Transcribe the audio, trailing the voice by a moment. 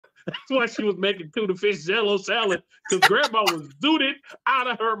That's why she was making tuna fish jello salad, because grandma was zooted out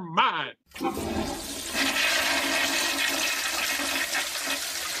of her mind.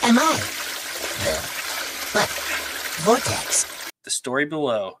 Am I the butt vortex? The story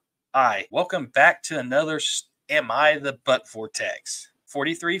below. Welcome back to another Am I the Butt Vortex?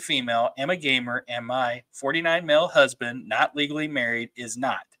 43 female, am a gamer, and my 49 male husband, not legally married, is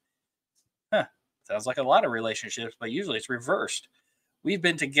not. Sounds like a lot of relationships, but usually it's reversed. We've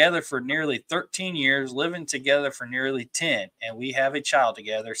been together for nearly 13 years, living together for nearly 10, and we have a child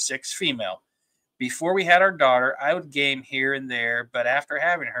together, 6 female. Before we had our daughter, I would game here and there, but after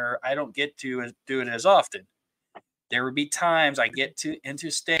having her, I don't get to do it as often. There would be times I get into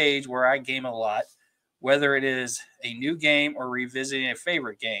a stage where I game a lot, whether it is a new game or revisiting a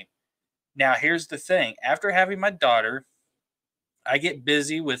favorite game. Now, here's the thing. After having my daughter, I get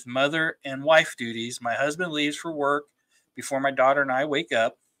busy with mother and wife duties. My husband leaves for work before my daughter and I wake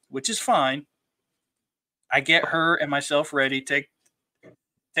up, which is fine. I get her and myself ready, take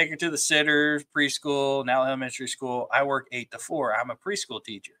her to the sitters, preschool, now elementary school. I work 8 to 4. I'm a preschool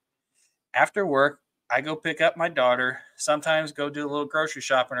teacher. After work, I go pick up my daughter, sometimes go do a little grocery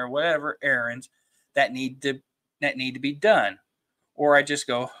shopping or whatever errands that need to be done, or I just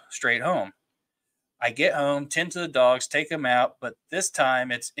go straight home. I get home, tend to the dogs, take them out, but this time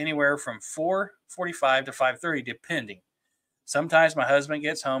it's anywhere from 4:45 to 5:30, depending. Sometimes my husband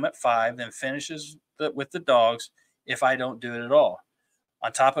gets home at 5, then finishes with the dogs if I don't do it at all.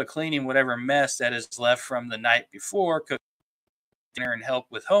 On top of cleaning whatever mess that is left from the night before, cook dinner and help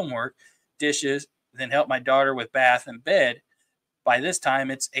with homework, dishes, then help my daughter with bath and bed. By this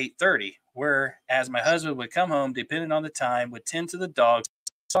time, it's 8:30, whereas my husband would come home, depending on the time, would tend to the dogs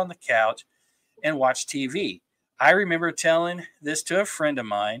on the couch and watch TV. I remember telling this to a friend of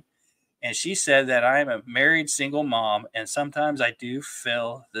mine, and she said that I am a married single mom, and sometimes I do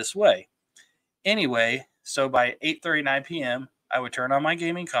feel this way. Anyway, so by 8:39 p.m., I would turn on my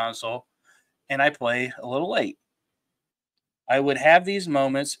gaming console, and I play a little late. I would have these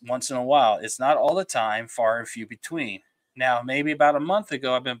moments once in a while. It's not all the time, far and few between. Now, maybe about a month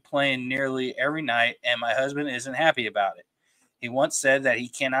ago, I've been playing nearly every night, and my husband isn't happy about it. He once said that he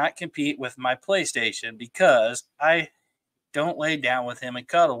cannot compete with my PlayStation because I don't lay down with him and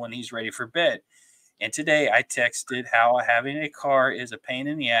cuddle when he's ready for bed. And today I texted how having a car is a pain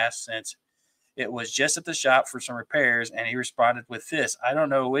in the ass since it was just at the shop for some repairs, and he responded with this: I don't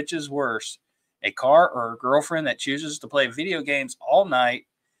know which is worse, a car or a girlfriend that chooses to play video games all night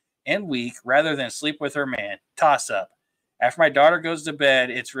and week rather than sleep with her man. Toss up. After my daughter goes to bed,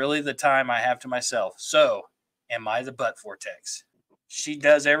 it's really the time I have to myself. So, am I the butt vortex? She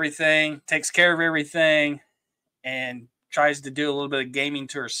does everything, takes care of everything, and tries to do a little bit of gaming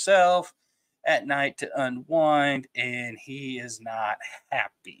to herself at night to unwind, and he is not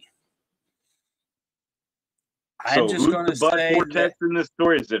happy. So I'm just going to say butt vortex in this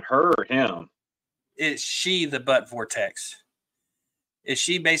story? Is it her or him? Is she the butt vortex? Is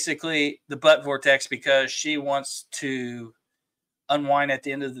she basically the butt vortex because she wants to unwind at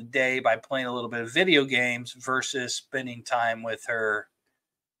the end of the day by playing a little bit of video games versus spending time with her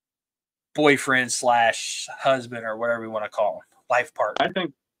boyfriend / husband or whatever you want to call him, life partner?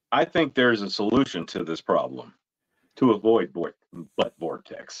 I think there's a solution to this problem to avoid butt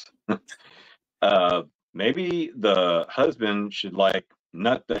vortex. Maybe the husband should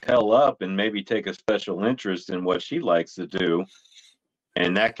nut the hell up and maybe take a special interest in what she likes to do,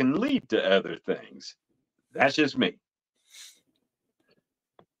 and that can lead to other things. That's just me.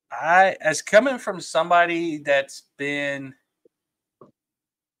 As coming from somebody that's been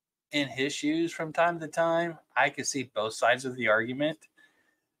in his shoes from time to time, I can see both sides of the argument.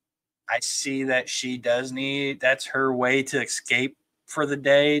 I see that she does that's her way to escape for the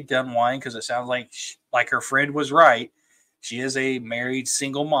day, to unwind, because it sounds like her friend was right. She is a married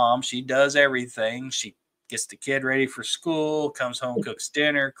single mom. She does everything. She gets the kid ready for school, comes home, cooks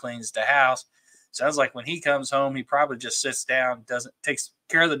dinner, cleans the house. Sounds like when he comes home, he probably just sits down, takes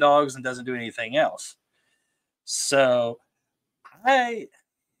care of the dogs, and doesn't do anything else. So, my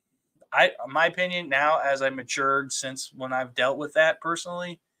opinion now, as I matured since when I've dealt with that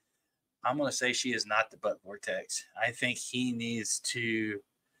personally, I'm going to say she is not the butt vortex. I think he needs to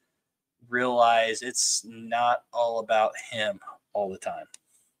realize it's not all about him all the time.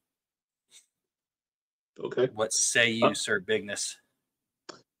 Okay. What say you, Sir Bigness?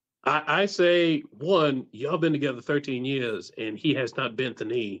 I say, one, y'all been together 13 years and he has not bent the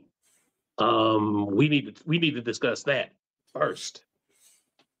knee. We need to discuss that first.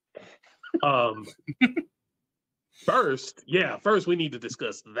 First we need to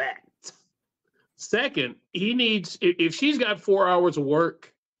discuss that. Second, he needs, if she's got 4 hours of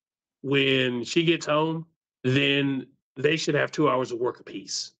work when she gets home, then they should have 2 hours of work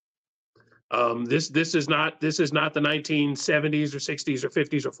apiece. This is not the 1970s or 60s or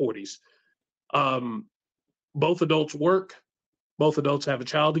 50s or 40s. Both adults work. Both adults have a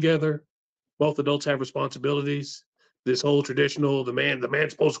child together. Both adults have responsibilities. This whole traditional, the man's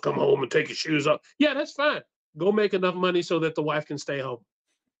supposed to come home and take his shoes off. Yeah, that's fine. Go make enough money so that the wife can stay home.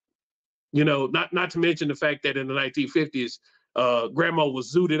 You know, not to mention the fact that in the 1950s, grandma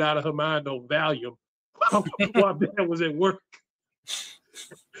was zooted out of her mind on Valium while dad was at work.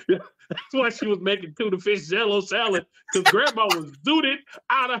 That's why she was making tuna fish Jello salad, because grandma was zooted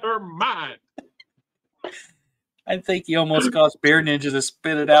out of her mind. I think he almost caused Bear Ninja to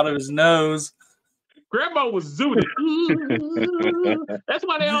spit it out of his nose. Grandma was zooted. That's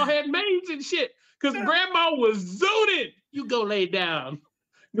why they all had maids and shit, because grandma was zooted. You go lay down.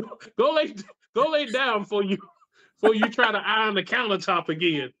 Go lay down before you try to iron the countertop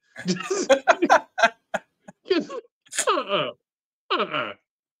again.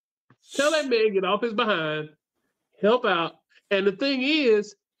 Tell that man get off his behind, help out. And the thing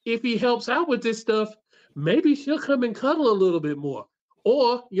is, if he helps out with this stuff, maybe she'll come and cuddle a little bit more.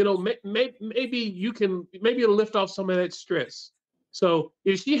 Or, you know, maybe it'll lift off some of that stress. So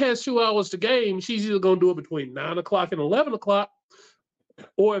if she has 2 hours to game, she's either going to do it between 9 o'clock and 11 o'clock.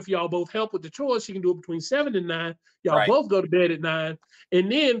 Or if y'all both help with the chores, she can do it between 7 and 9. Y'all both go to bed at 9.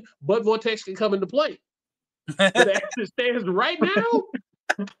 And then Butt Vortex can come into play. But as it stands right now,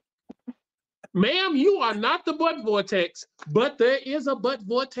 ma'am, you are not the Butt Vortex, but there is a Butt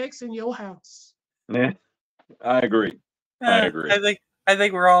Vortex in your house. Yeah, I agree. I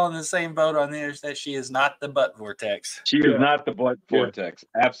think we're all in the same boat on this, that she is not the Butt Vortex. She is not the Butt Vortex.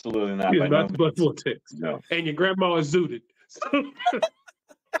 Absolutely not. She is not the Butt Vortex. No. And your grandma is zooted.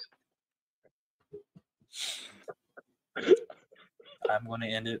 I'm going to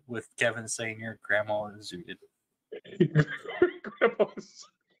end it with Kevin saying your grandma is zooted.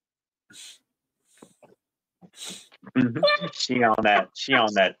 She on that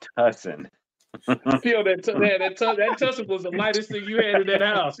tussin. She on that tussin was the lightest thing you had in that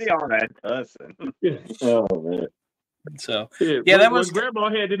house. She on that tussin. Yeah. Oh man. So that was grandma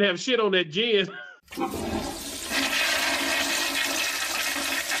had didn't have shit on that gin.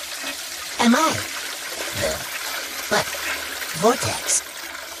 Am I the Butt Vortex?